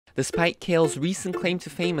Despite kale's recent claim to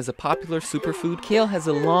fame as a popular superfood, kale has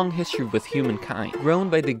a long history with humankind. Grown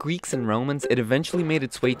by the Greeks and Romans, it eventually made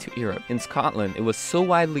its way to Europe. In Scotland, it was so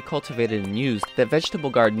widely cultivated and used that vegetable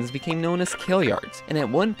gardens became known as kale yards. And at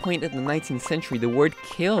one point in the 19th century, the word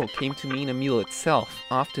kale came to mean a meal itself,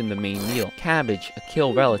 often the main meal. Cabbage, a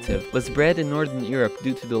kale relative, was bred in Northern Europe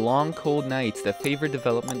due to the long cold nights that favored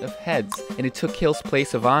development of heads, and it took kale's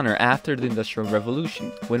place of honor after the Industrial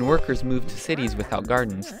Revolution, when workers moved to cities without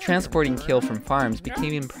gardens. Transporting kale from farms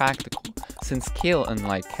became impractical, since kale,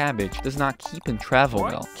 unlike cabbage, does not keep and travel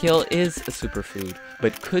well. Kale is a superfood,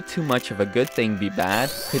 but could too much of a good thing be bad?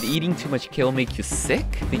 Could eating too much kale make you sick?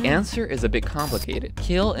 The answer is a bit complicated.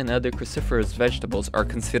 Kale and other cruciferous vegetables are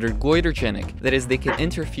considered goiterogenic, that is, they can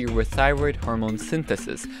interfere with thyroid hormone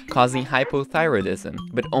synthesis, causing hypothyroidism,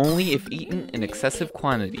 but only if eaten in excessive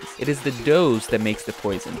quantities. It is the dose that makes the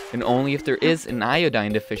poison, and only if there is an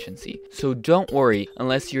iodine deficiency. So don't worry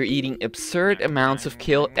unless you're eating absurd amounts of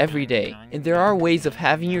kale every day. And there are ways of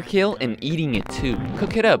having your kale and eating it too.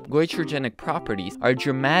 Cook it up. Goiterogenic properties are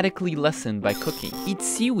dramatically lessened by cooking. Eat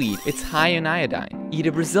seaweed, it's high in iodine. Eat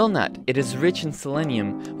a Brazil nut, it is rich in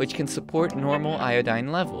selenium, which can support normal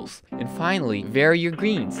iodine levels. And finally, vary your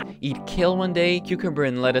greens. Eat kale one day, cucumber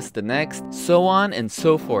and lettuce the next, so on and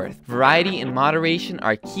so forth. Variety and moderation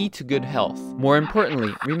are key to good health. More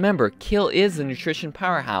importantly, remember, kale is a nutrition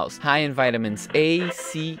powerhouse, high in vitamins A,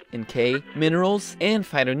 C, and K, minerals, and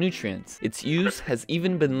phytonutrients. Its use has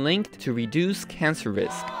even been linked to reduce cancer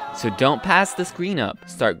risk. So don't pass this green up.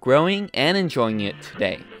 Start growing and enjoying it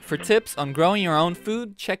today. For tips on growing your own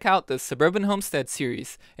food, check out the Suburban Homestead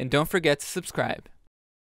series, and don't forget to subscribe.